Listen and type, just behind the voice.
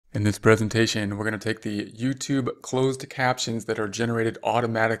In this presentation, we're going to take the YouTube closed captions that are generated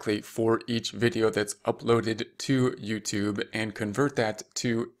automatically for each video that's uploaded to YouTube and convert that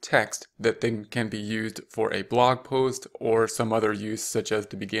to text that then can be used for a blog post or some other use, such as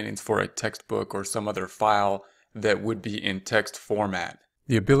the beginnings for a textbook or some other file that would be in text format.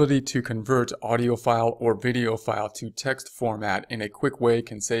 The ability to convert audio file or video file to text format in a quick way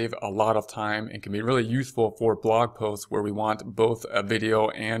can save a lot of time and can be really useful for blog posts where we want both a video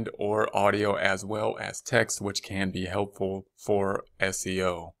and or audio as well as text, which can be helpful for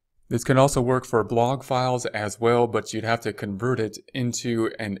SEO. This can also work for blog files as well, but you'd have to convert it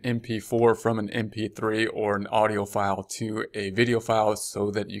into an MP4 from an MP3 or an audio file to a video file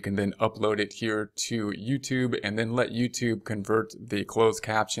so that you can then upload it here to YouTube and then let YouTube convert the closed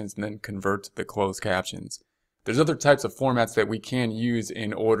captions and then convert the closed captions. There's other types of formats that we can use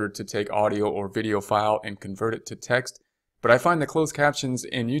in order to take audio or video file and convert it to text, but I find the closed captions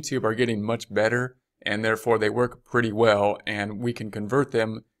in YouTube are getting much better and therefore they work pretty well, and we can convert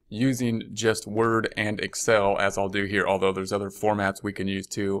them using just Word and Excel, as I'll do here, although there's other formats we can use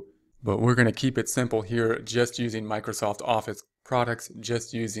too. But we're going to keep it simple here, just using Microsoft Office products,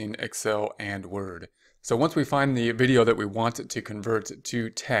 just using Excel and Word. So once we find the video that we want to convert to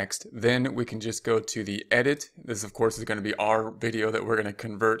text, then we can just go to the edit. This of course is going to be our video that we're going to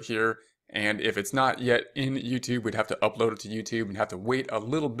convert here. And if it's not yet in YouTube, we'd have to upload it to YouTube and have to wait a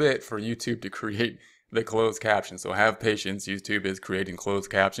little bit for YouTube to create the closed captions. So have patience. YouTube is creating closed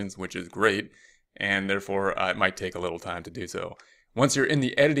captions, which is great, and therefore it might take a little time to do so. Once you're in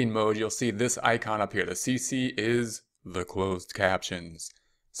the editing mode, you'll see this icon up here. The CC is the closed captions.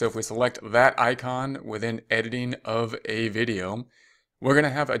 So if we select that icon within editing of a video, we're going to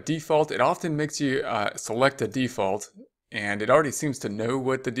have a default. It often makes you select a default, and it already seems to know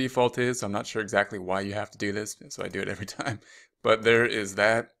what the default is, so I'm not sure exactly why you have to do this, so I do it every time. But there is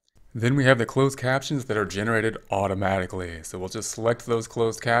that. Then we have the closed captions that are generated automatically. So we'll just select those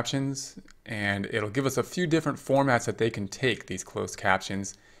closed captions and it'll give us a few different formats that they can take, these closed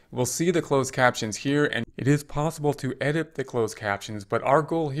captions. We'll see the closed captions here, and it is possible to edit the closed captions, but our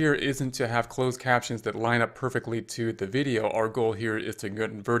goal here isn't to have closed captions that line up perfectly to the video. Our goal here is to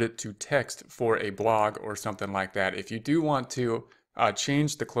convert it to text for a blog or something like that. If you do want to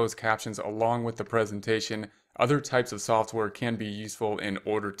change the closed captions along with the presentation, other types of software can be useful in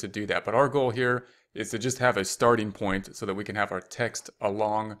order to do that. But our goal here is to just have a starting point so that we can have our text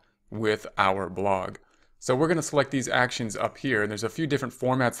along with our blog. So we're going to select these actions up here, and there's a few different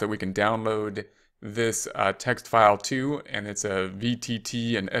formats that we can download this text file to, and it's a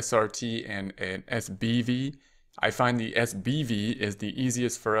VTT, an SRT, and an SBV. I find the SBV is the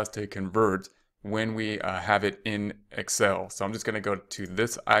easiest for us to convert when we have it in Excel. So I'm just going to go to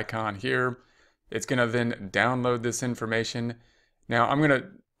this icon here. It's going to then download this information. Now I'm going to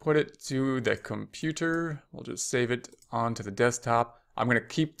put it to the computer. We'll just save it onto the desktop. I'm going to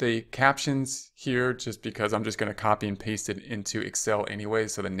keep the captions here just because I'm just going to copy and paste it into Excel anyway,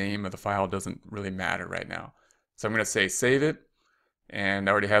 so the name of the file doesn't really matter right now. So I'm going to say save it, and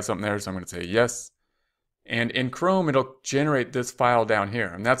I already have something there, so I'm going to say yes. And in Chrome, it'll generate this file down here,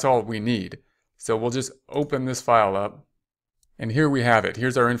 and that's all we need. So we'll just open this file up. And here we have it.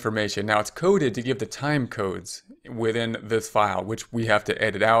 Here's our information. Now it's coded to give the time codes within this file, which we have to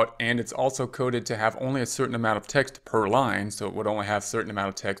edit out. And it's also coded to have only a certain amount of text per line, so it would only have a certain amount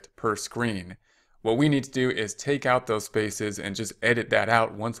of text per screen. What we need to do is take out those spaces and just edit that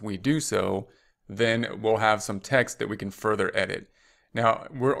out. Once we do so, then we'll have some text that we can further edit. Now,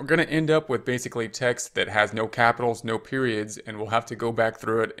 we're going to end up with basically text that has no capitals, no periods, and we'll have to go back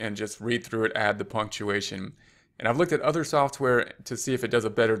through it and just read through it, add the punctuation. And I've looked at other software to see if it does a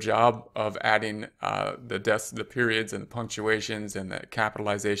better job of adding the periods and the punctuations and the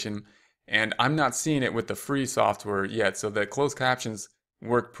capitalization. And I'm not seeing it with the free software yet. So the closed captions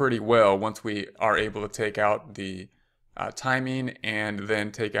work pretty well once we are able to take out the timing and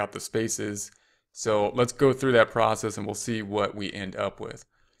then take out the spaces. So let's go through that process and we'll see what we end up with.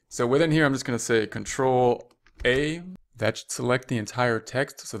 So within here, I'm just going to say Control A. That should select the entire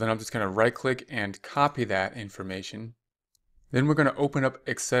text, so then I'm just going to right click and copy that information. Then we're going to open up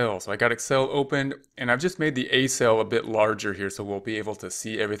Excel. So I got Excel opened, and I've just made the A cell a bit larger here so we'll be able to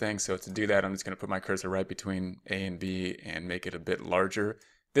see everything. So to do that, I'm just going to put my cursor right between A and B and make it a bit larger.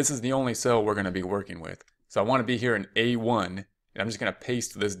 This is the only cell we're going to be working with. So I want to be here in A1, and I'm just going to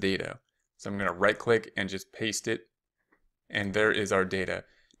paste this data. So I'm going to right click and just paste it, and there is our data.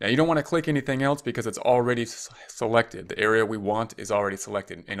 Now you don't want to click anything else because it's already selected. The area we want is already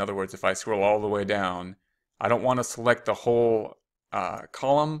selected. In other words, if I scroll all the way down, I don't want to select the whole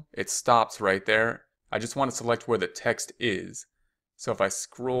column. It stops right there. I just want to select where the text is. So if I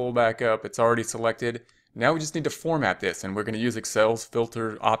scroll back up, it's already selected. Now we just need to format this, and we're going to use Excel's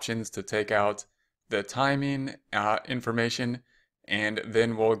filter options to take out the timing information, and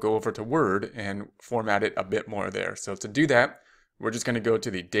then we'll go over to Word and format it a bit more there. So to do that, we're just going to go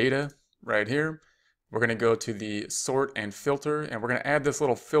to the data right here. We're going to go to the sort and filter, and we're going to add this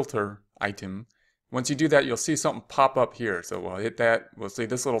little filter item. Once you do that, you'll see something pop up here. So we'll hit that. We'll see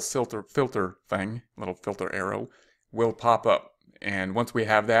this little filter thing, little filter arrow, will pop up. And once we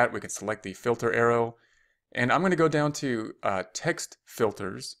have that, we can select the filter arrow. And I'm going to go down to text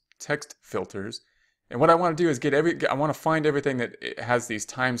filters. And what I want to do is I want to find everything that has these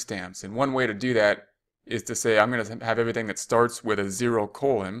timestamps. And one way to do that is to say I'm going to have everything that starts with a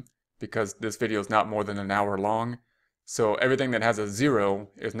 0:, because this video is not more than an hour long. So everything that has a 0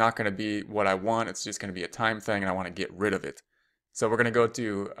 is not going to be what I want. It's just going to be a time thing, and I want to get rid of it. So we're going to go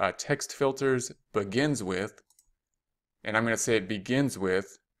to text filters begins with, and I'm going to say it begins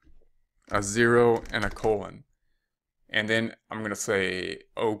with a 0 and a colon. And then I'm going to say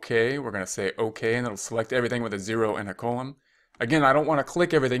OK. We're going to say OK, and it'll select everything with a 0 and a colon. Again, I don't want to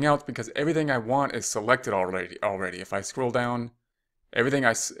click everything else because everything I want is selected already. If I scroll down, everything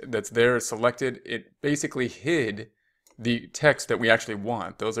that's there is selected. It basically hid the text that we actually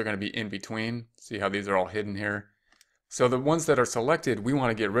want. Those are going to be in between. See how these are all hidden here? So the ones that are selected, we want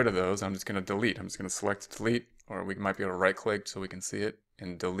to get rid of those. I'm just going to delete. I'm just going to select delete, or we might be able to right click so we can see it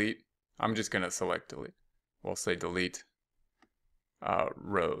and delete. I'm just going to select delete. We'll say delete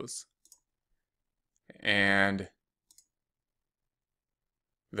rows. And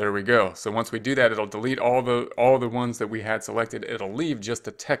there we go. So once we do that, it'll delete all the ones that we had selected. It'll leave just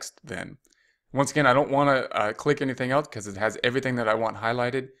the text then. Once again, I don't want to click anything else because it has everything that I want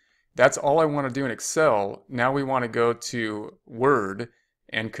highlighted. That's all I want to do in Excel. Now we want to go to Word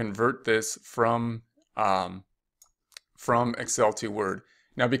and convert this from Excel to Word.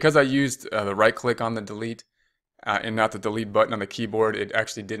 Now because I used the right click on the delete and not the delete button on the keyboard, it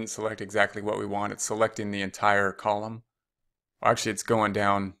actually didn't select exactly what we want. It's selecting the entire column. Well, actually, it's going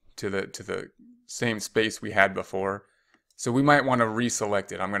down to the same space we had before. So we might want to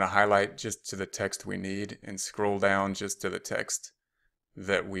reselect it. I'm going to highlight just to the text we need and scroll down just to the text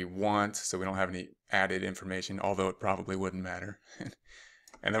that we want, so we don't have any added information, although it probably wouldn't matter.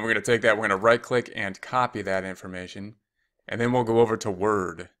 And then we're going to take that, we're going to right click and copy that information, and then we'll go over to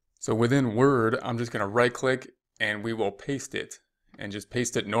Word. So within Word, I'm just going to right click and we will paste it, and just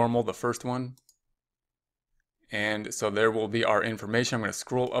paste it normal, the first one. And so there will be our information. I'm going to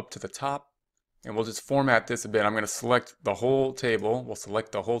scroll up to the top, and we'll just format this a bit. I'm going to select the whole table. We'll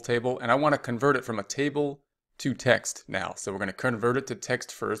select the whole table, and I want to convert it from a table to text now. So we're going to convert it to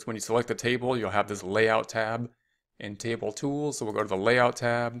text first. When you select the table, you'll have this layout tab in table tools. So we'll go to the layout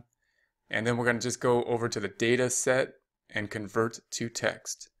tab, and then we're going to just go over to the data set and convert to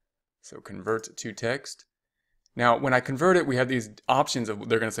text. So convert to text. Now, when I convert it, we have these options of,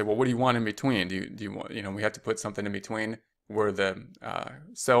 they're going to say, well, what do you want in between? Do you want, we have to put something in between where the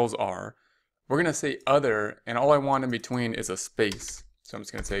cells are. We're going to say other, and all I want in between is a space. So I'm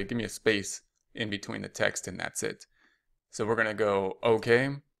just going to say, give me a space in between the text, and that's it. So we're going to go OK,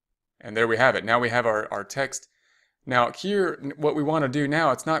 and there we have it. Now we have our text. Now here, what we want to do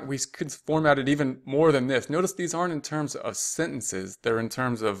now, it's not, we could format it even more than this. Notice these aren't in terms of sentences, they're in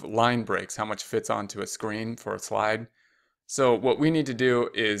terms of line breaks, how much fits onto a screen for a slide. So what we need to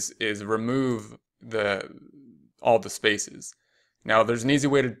do is remove all the spaces. Now there's an easy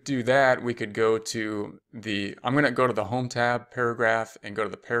way to do that. We could go to I'm going to go to the Home tab, Paragraph, and go to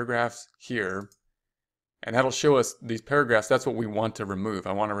the paragraphs here. And that'll show us these paragraphs. That's what we want to remove.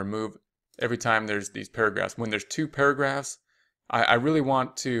 I want to remove every time there's these paragraphs. When there's two paragraphs, I really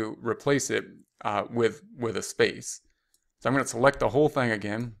want to replace it with a space. So I'm going to select the whole thing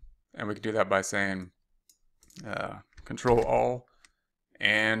again, and we can do that by saying Control-All.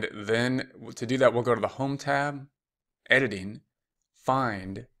 And then to do that, we'll go to the Home tab, Editing,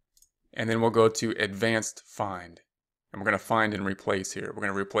 Find, and then we'll go to Advanced Find. And we're going to find and replace here. We're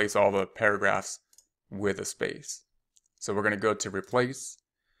going to replace all the paragraphs with a space. So we're going to go to Replace.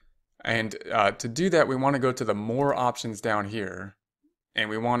 And to do that, we want to go to the More options down here,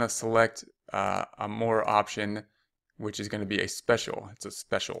 and we want to select a More option, which is going to be a special. It's a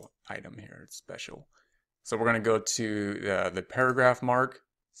special item here. It's special. So we're going to go to the paragraph mark.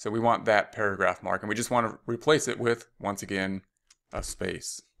 So we want that paragraph mark, and we just want to replace it with, once again, a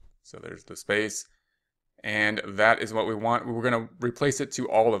space. So there's the space, and that is what we want. We're going to replace it to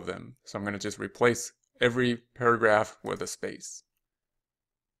all of them. So I'm going to just replace every paragraph with a space.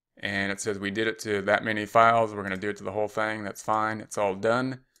 And it says we did it to that many files. We're going to do it to the whole thing. That's fine. It's all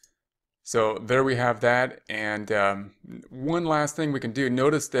done. So there we have that. And one last thing we can do,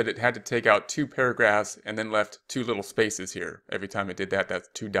 notice that it had to take out 2 paragraphs and then left 2 little spaces here. Every time it did that, that's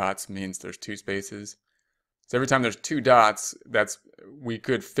 2 dots means there's 2 spaces. So every time there's 2 dots, we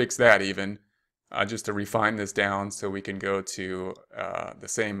could fix that even, just to refine this down. So we can go to the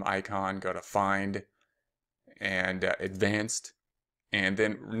same icon, go to Find and Advanced. And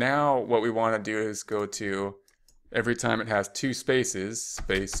then now what we want to do is go to, every time it has 2 spaces,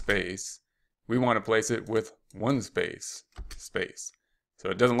 space, space, we want to place it with 1 space, space. So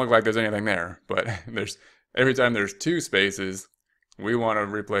it doesn't look like there's anything there, but every time there's 2 spaces, we want to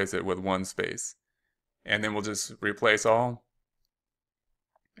replace it with 1 space. And then we'll just replace all.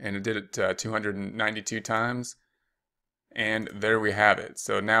 And it did it 292 times. And there we have it.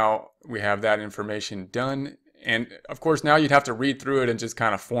 So now we have that information done. And of course, now you'd have to read through it and just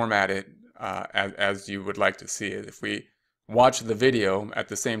kind of format it as you would like to see it. If we watch the video at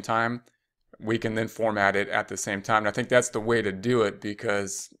the same time, we can then format it at the same time. And I think that's the way to do it,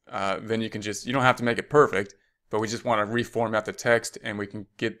 because then you don't have to make it perfect, but we just want to reformat the text and we can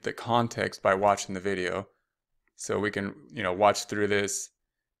get the context by watching the video. So we can, watch through this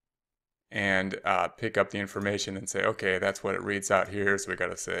and pick up the information and say, okay, that's what it reads out here. So we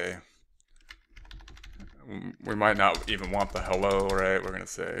got to say, we might not even want the hello, right? We're going to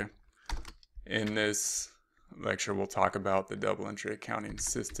say, in this lecture, we'll talk about the double entry accounting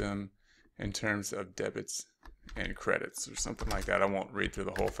system in terms of debits and credits, or something like that. I won't read through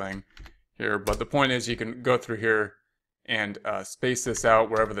the whole thing here, but the point is you can go through here and space this out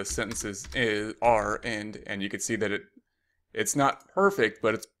wherever the sentences are, and you can see that it's not perfect,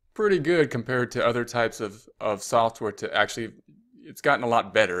 but it's pretty good compared to other types of software. To actually, it's gotten a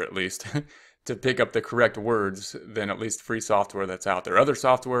lot better, at least, to pick up the correct words than at least free software that's out there. Other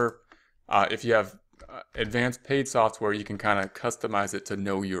software, if you have advanced paid software, you can kind of customize it to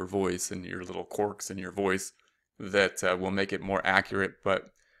know your voice and your little quirks in your voice that will make it more accurate,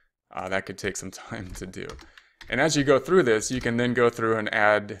 but that could take some time to do. And as you go through this, you can then go through and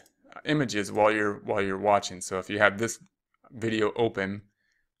add images while you're watching. So if you have this video open,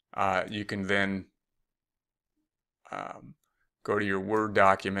 you can then go to your Word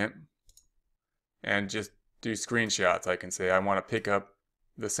document and just do screenshots. I can say I want to pick up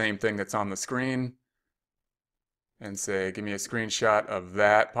the same thing that's on the screen and say, give me a screenshot of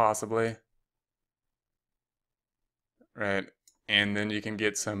that, possibly. Right? And then you can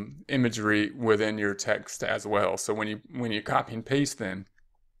get some imagery within your text as well. So when you copy and paste, then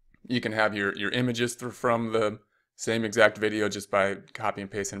you can have your images from the same exact video just by copy and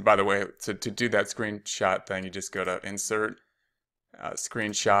paste. And by the way, to do that screenshot thing, you just go to Insert,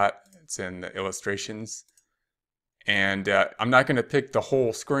 Screenshot. It's in the illustrations. And I'm not going to pick the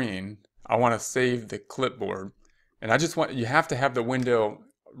whole screen. I want to save the clipboard. And you have to have the window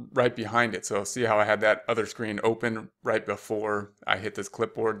right behind it. So see how I had that other screen open right before I hit this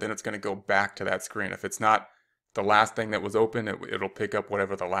clipboard? Then it's going to go back to that screen. If it's not the last thing that was open, it'll pick up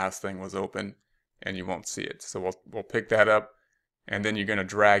whatever the last thing was open, and you won't see it. So we'll pick that up, and then you're going to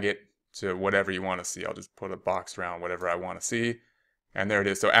drag it to whatever you want to see. I'll just put a box around whatever I want to see. And there it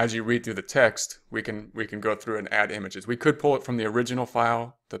is. So as you read through the text, we can go through and add images. We could pull it from the original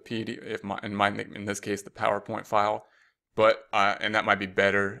file, the PDF, in this case, the PowerPoint file, but and that might be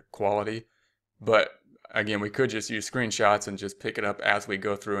better quality. But again, we could just use screenshots and just pick it up as we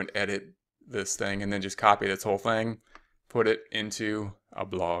go through and edit this thing, and then just copy this whole thing, put it into a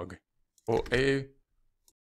blog. Well,